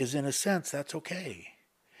is, in a sense, that's okay.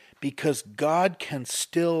 Because God can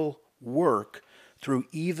still work through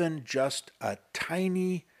even just a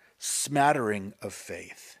tiny smattering of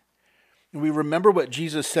faith. And we remember what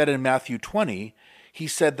Jesus said in Matthew 20. He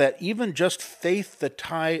said that even just faith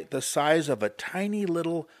the size of a tiny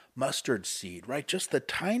little mustard seed, right? Just the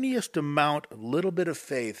tiniest amount, a little bit of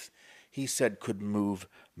faith, he said, could move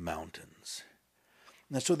mountains.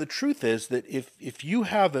 And so the truth is that if you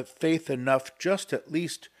have faith enough just at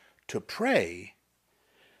least to pray,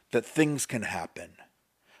 that things can happen.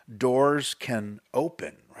 Doors can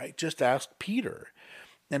open, right? Just ask Peter.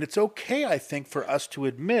 And it's okay, I think, for us to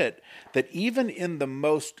admit that even in the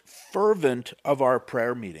most fervent of our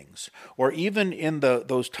prayer meetings, or even in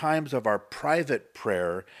those times of our private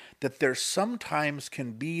prayer, that there sometimes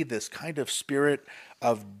can be this kind of spirit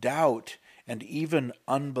of doubt and even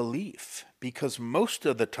unbelief. Because most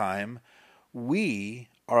of the time, we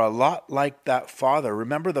are a lot like that father.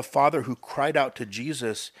 Remember the father who cried out to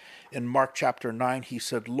Jesus in Mark chapter 9? He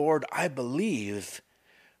said, "Lord, I believe,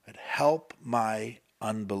 but help my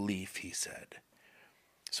unbelief," he said.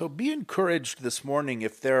 So be encouraged this morning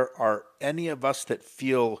if there are any of us that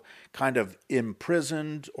feel kind of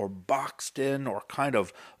imprisoned or boxed in or kind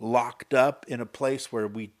of locked up in a place where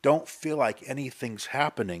we don't feel like anything's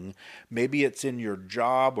happening. Maybe it's in your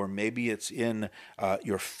job, or maybe it's in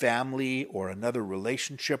your family or another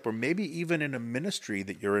relationship, or maybe even in a ministry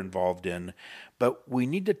that you're involved in. But we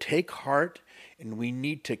need to take heart, and we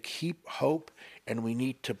need to keep hope, and we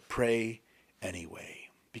need to pray anyway.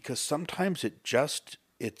 because sometimes it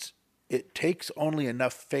takes only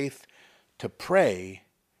enough faith to pray,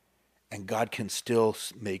 and God can still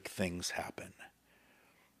make things happen.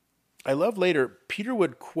 I love later, Peter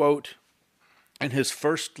would quote in his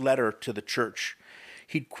first letter to the church,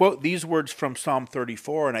 he'd quote these words from Psalm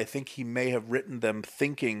 34, and I think he may have written them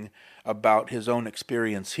thinking about his own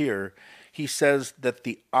experience here. He says that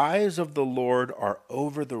the eyes of the Lord are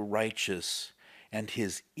over the righteous, and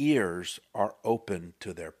his ears are open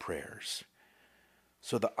to their prayers.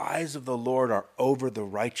 So the eyes of the Lord are over the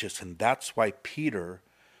righteous, and that's why Peter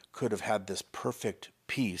could have had this perfect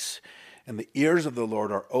peace. And the ears of the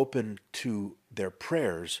Lord are open to their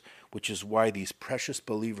prayers, which is why these precious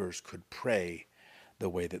believers could pray the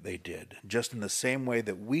way that they did. Just in the same way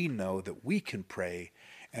that we know that we can pray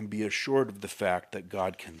and be assured of the fact that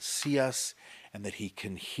God can see us and that he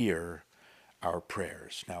can hear our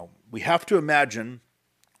prayers. Now, we have to imagine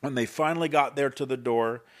when they finally got there to the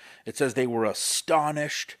door, it says they were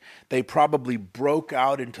astonished. They probably broke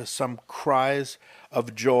out into some cries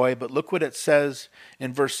of joy. But look what it says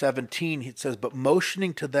in verse 17. It says, "But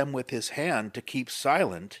motioning to them with his hand to keep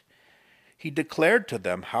silent, he declared to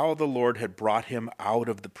them how the Lord had brought him out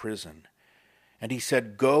of the prison. And he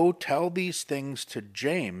said, 'Go tell these things to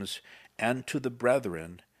James and to the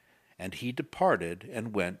brethren.' And he departed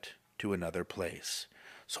and went to another place."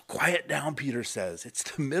 So quiet down, Peter says. It's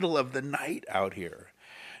the middle of the night out here.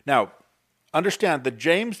 Now, understand, the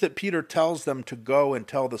James that Peter tells them to go and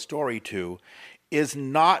tell the story to is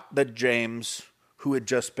not the James who had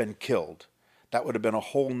just been killed. That would have been a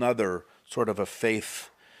whole nother sort of a faith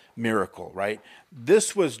miracle, right?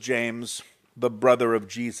 This was James, the brother of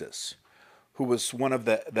Jesus, who was one of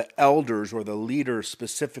the elders or the leaders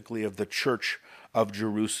specifically of the church of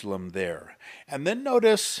Jerusalem there. And then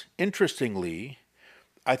notice, interestingly,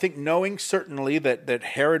 I think knowing certainly that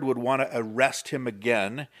Herod would want to arrest him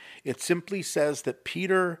again, it simply says that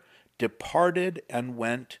Peter departed and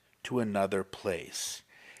went to another place.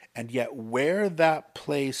 And yet where that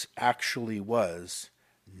place actually was,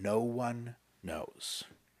 no one knows.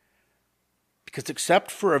 Because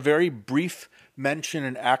except for a very brief mention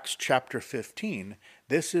in Acts chapter 15,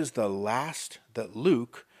 this is the last that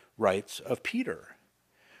Luke writes of Peter.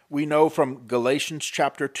 We know from Galatians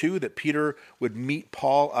chapter 2 that Peter would meet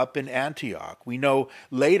Paul up in Antioch. We know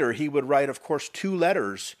later he would write, of course, 2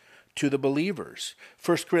 letters to the believers.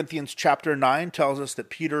 1 Corinthians chapter 9 tells us that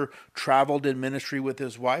Peter traveled in ministry with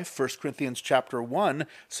his wife. 1 Corinthians chapter 1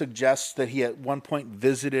 suggests that he at one point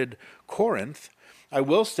visited Corinth. I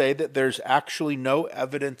will say that there's actually no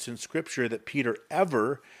evidence in Scripture that Peter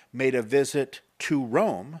ever made a visit to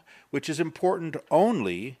Rome, which is important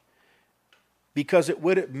only because it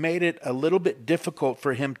would have made it a little bit difficult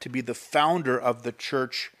for him to be the founder of the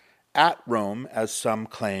church at Rome, as some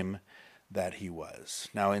claim that he was.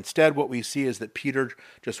 Now, instead, what we see is that Peter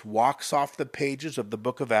just walks off the pages of the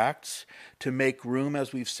book of Acts to make room,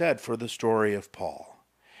 as we've said, for the story of Paul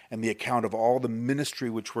and the account of all the ministry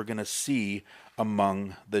which we're going to see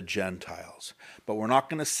among the Gentiles. But we're not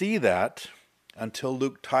going to see that until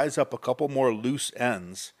Luke ties up a couple more loose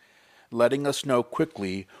ends, letting us know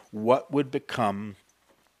quickly what would become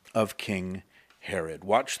of King Herod.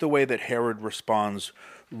 Watch the way that Herod responds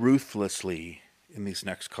ruthlessly in these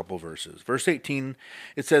next couple verses. Verse 18,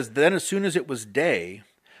 it says, "Then as soon as it was day,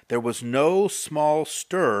 there was no small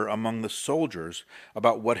stir among the soldiers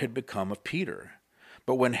about what had become of Peter.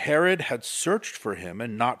 But when Herod had searched for him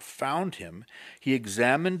and not found him, he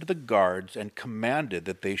examined the guards and commanded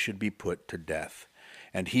that they should be put to death.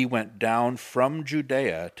 And he went down from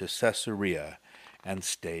Judea to Caesarea and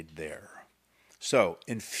stayed there." So,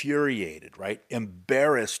 infuriated, right?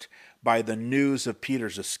 Embarrassed by the news of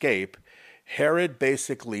Peter's escape, Herod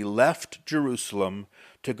basically left Jerusalem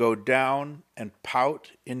to go down and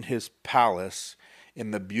pout in his palace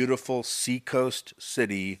in the beautiful seacoast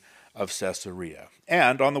city of Caesarea.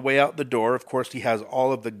 And on the way out the door, of course, he has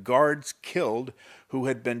all of the guards killed who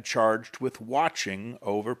had been charged with watching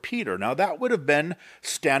over Peter. Now, that would have been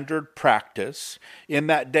standard practice. In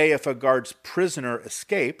that day, if a guard's prisoner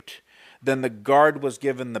escaped, then the guard was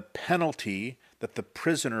given the penalty that the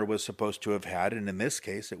prisoner was supposed to have had, and in this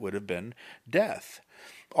case, it would have been death.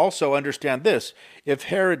 Also, understand this: if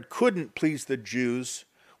Herod couldn't please the Jews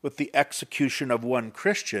with the execution of one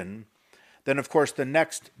Christian, then, of course, the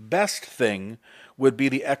next best thing would be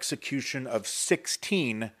the execution of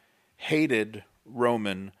 16 hated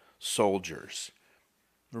Roman soldiers.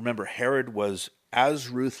 Remember, Herod was as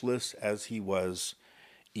ruthless as he was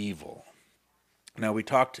evil. Now, we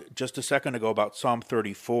talked just a second ago about Psalm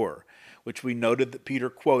 34, which we noted that Peter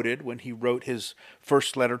quoted when he wrote his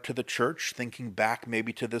first letter to the church, thinking back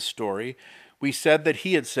maybe to this story. We said that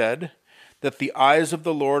he had said that the eyes of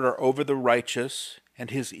the Lord are over the righteous and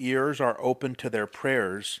his ears are open to their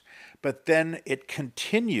prayers. But then it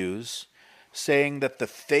continues saying that the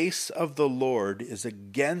face of the Lord is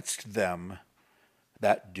against them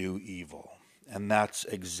that do evil. And that's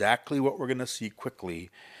exactly what we're going to see quickly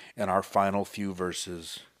in our final few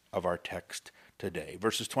verses of our text today.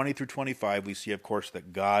 Verses 20 through 25, we see, of course,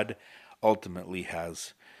 that God ultimately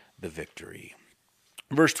has the victory.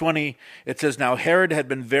 Verse 20, it says, Now Herod had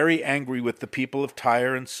been very angry with the people of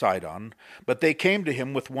Tyre and Sidon, but they came to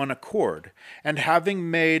him with one accord, and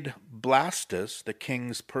having made Blastus, the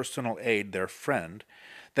king's personal aide, their friend,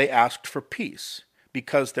 they asked for peace,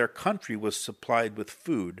 because their country was supplied with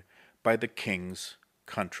food by the king's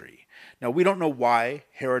country. Now, we don't know why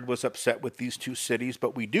Herod was upset with these two cities,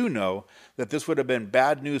 but we do know that this would have been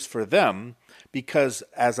bad news for them because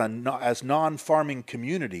as non-farming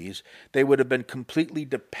communities, they would have been completely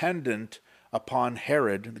dependent upon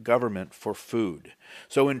Herod, the government, for food.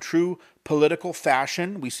 So in true political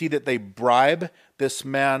fashion, we see that they bribe this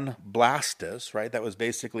man Blastus, right? That was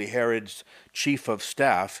basically Herod's chief of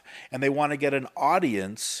staff, and they want to get an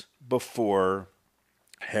audience before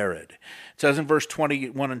Herod. It says in verse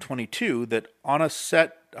 21 and 22 that on a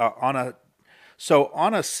set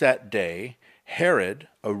day, Herod,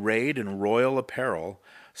 arrayed in royal apparel,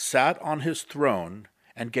 sat on his throne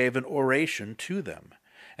and gave an oration to them.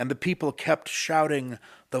 And the people kept shouting,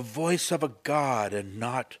 "The voice of a God and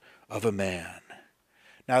not of a man."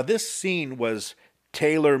 Now this scene was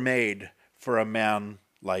tailor-made for a man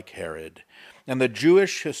like Herod. And the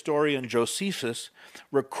Jewish historian Josephus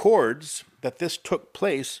records that this took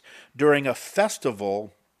place during a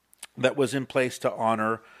festival that was in place to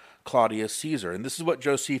honor Claudius Caesar. And this is what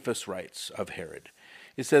Josephus writes of Herod.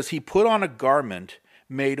 It says, He put on a garment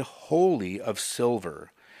made wholly of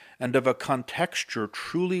silver and of a contexture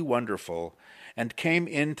truly wonderful, and came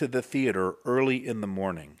into the theater early in the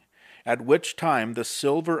morning, at which time the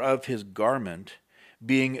silver of his garment,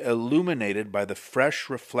 being illuminated by the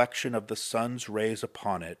fresh reflection of the sun's rays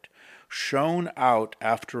upon it, shone out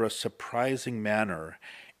after a surprising manner,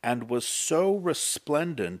 and was so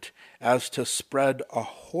resplendent as to spread a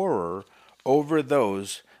horror over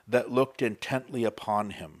those that looked intently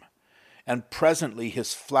upon him. And presently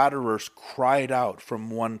his flatterers cried out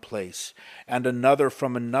from one place, and another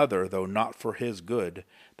from another, though not for his good,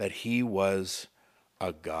 that he was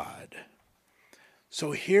a god.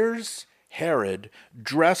 So here's Herod,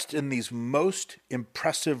 dressed in these most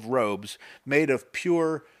impressive robes made of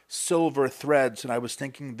pure silver threads. And I was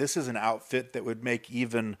thinking this is an outfit that would make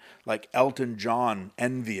even like Elton John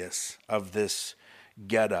envious of this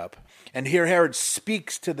getup. And here Herod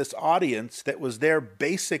speaks to this audience that was there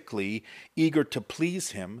basically eager to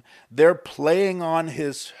please him. They're playing on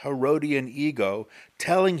his Herodian ego,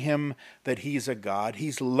 telling him that he's a god.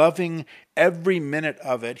 He's loving every minute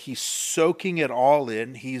of it. He's soaking it all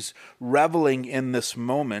in. He's reveling in this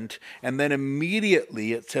moment. And then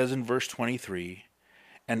immediately it says in verse 23,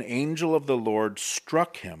 an angel of the Lord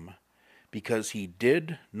struck him because he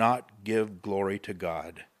did not give glory to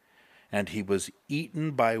God, and he was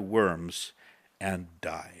eaten by worms and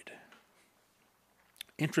died.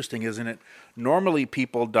 Interesting, isn't it? Normally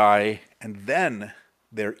people die and then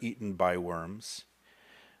they're eaten by worms.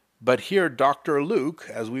 But here Dr. Luke,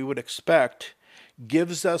 as we would expect,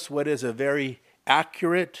 gives us what is a very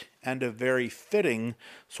accurate and a very fitting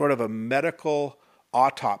sort of a medical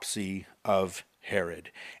autopsy of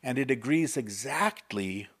Herod. And it agrees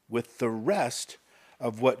exactly with the rest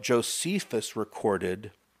of what Josephus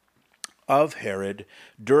recorded of Herod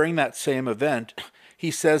during that same event.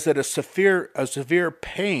 He says that a severe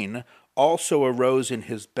pain also arose in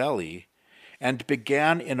his belly and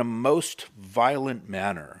began in a most violent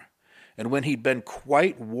manner. And when he'd been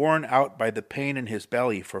quite worn out by the pain in his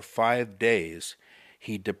belly for 5 days,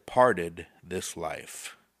 he departed this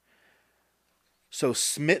life. So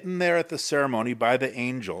smitten there at the ceremony by the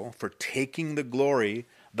angel for taking the glory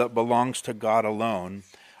that belongs to God alone,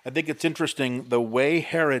 I think it's interesting, the way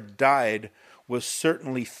Herod died was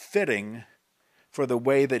certainly fitting for the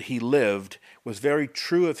way that he lived, was very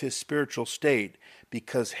true of his spiritual state,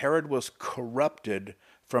 because Herod was corrupted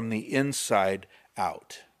from the inside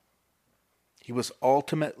out. He was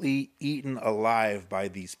ultimately eaten alive by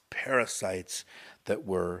these parasites that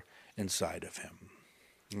were inside of him.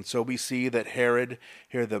 And so we see that Herod,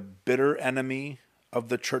 here the bitter enemy of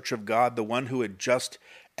the church of God, the one who had just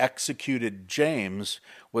executed James,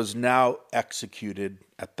 was now executed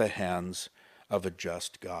at the hands of a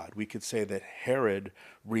just God. We could say that Herod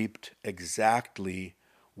reaped exactly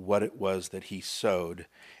what it was that he sowed.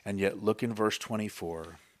 And yet look in verse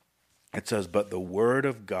 24. It says, but the word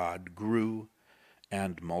of God grew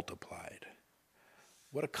and multiplied.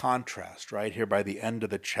 What a contrast, right? Here by the end of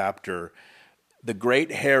the chapter, the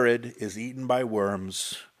great Herod is eaten by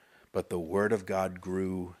worms, but the word of God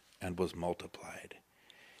grew and was multiplied.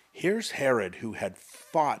 Here's Herod, who had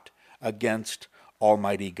fought against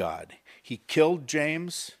Almighty God. He killed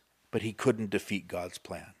James, but he couldn't defeat God's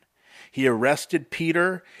plan. He arrested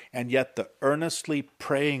Peter, and yet the earnestly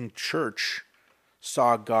praying church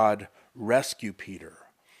saw God rescue Peter.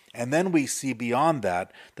 And then we see beyond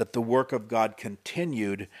that the work of God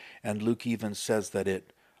continued, and Luke even says that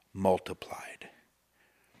it multiplied.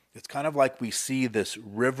 It's kind of like we see this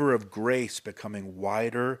river of grace becoming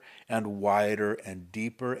wider and wider and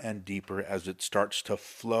deeper as it starts to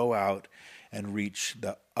flow out and reach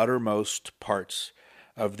the uttermost parts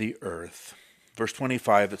of the earth. Verse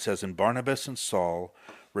 25, it says, and Barnabas and Saul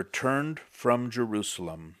returned from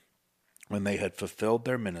Jerusalem when they had fulfilled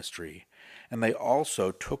their ministry, and they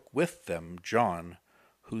also took with them John,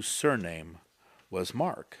 whose surname was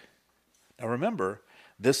Mark. Now remember,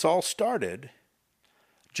 this all started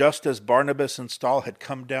just as Barnabas and Saul had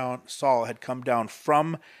come down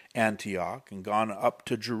from Antioch and gone up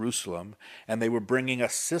to Jerusalem, and they were bringing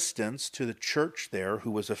assistance to the church there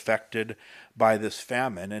who was affected by this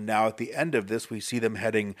famine. And now at the end of this, we see them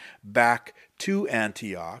heading back to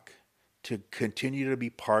Antioch to continue to be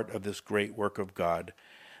part of this great work of God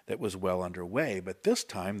that was well underway. But this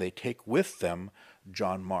time they take with them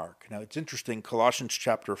John Mark. Now it's interesting, Colossians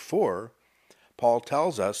chapter 4, Paul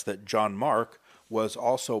tells us that John Mark was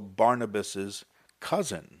also Barnabas's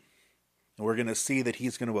cousin. And we're going to see that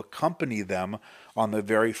he's going to accompany them on the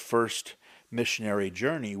very first missionary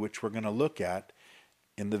journey, which we're going to look at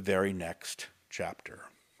in the very next chapter.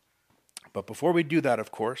 But before we do that,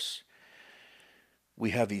 of course, we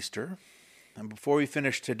have Easter. And before we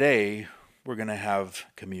finish today, we're going to have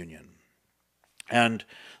communion. And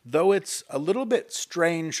though it's a little bit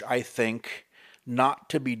strange, I think, not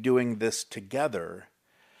to be doing this together,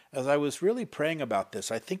 as I was really praying about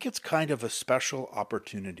this, I think it's kind of a special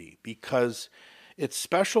opportunity because it's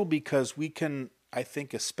special because we can, I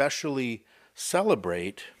think, especially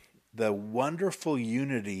celebrate the wonderful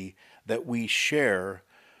unity that we share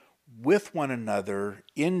with one another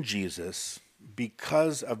in Jesus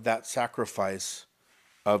because of that sacrifice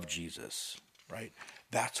of Jesus, right?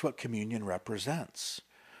 That's what communion represents,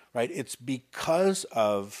 right? It's because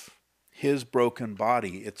of his broken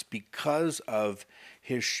body, it's because of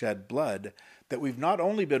his shed blood that we've not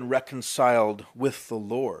only been reconciled with the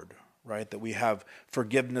Lord, right? That we have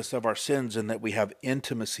forgiveness of our sins and that we have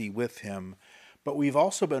intimacy with him, but we've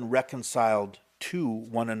also been reconciled to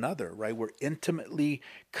one another, right? We're intimately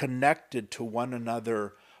connected to one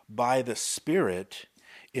another by the Spirit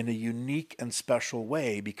in a unique and special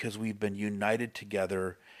way because we've been united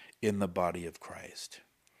together in the body of Christ.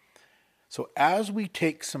 So as we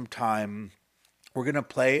take some time, we're going to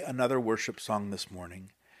play another worship song this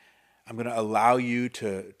morning. I'm going to allow you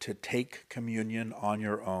to take communion on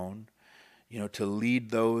your own, to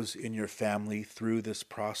lead those in your family through this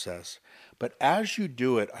process. But as you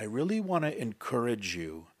do it, I really want to encourage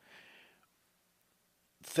you.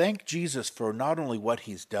 Thank Jesus for not only what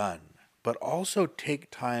he's done, but also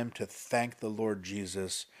take time to thank the Lord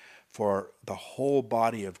Jesus for the whole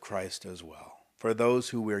body of Christ as well. For those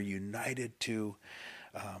who we're united to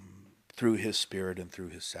through his Spirit and through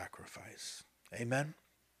his sacrifice. Amen?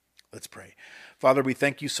 Let's pray. Father, we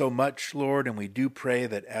thank you so much, Lord, and we do pray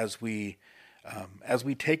that as we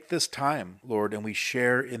take this time, Lord, and we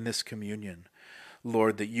share in this communion,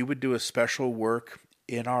 Lord, that you would do a special work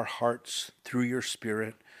in our hearts through your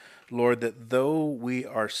Spirit. Lord, that though we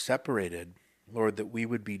are separated, Lord, that we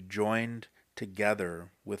would be joined together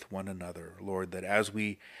with one another. Lord, that as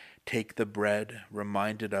we take the bread,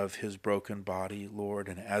 reminded of his broken body, Lord,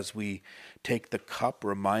 and as we take the cup,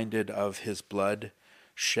 reminded of his blood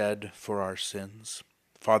shed for our sins,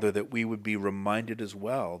 Father, that we would be reminded as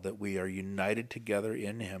well that we are united together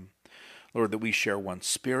in him. Lord, that we share one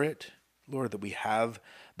Spirit, Lord, that we have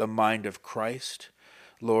the mind of Christ,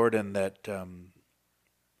 Lord, and that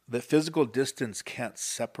the physical distance can't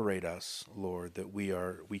separate us, Lord, that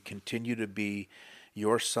we continue to be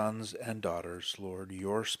your sons and daughters, Lord,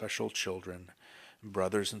 your special children,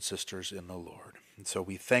 brothers and sisters in the Lord. And so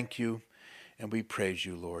we thank you and we praise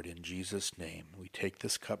you, Lord, in Jesus' name. We take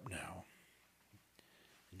this cup now.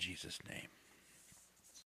 In Jesus' name.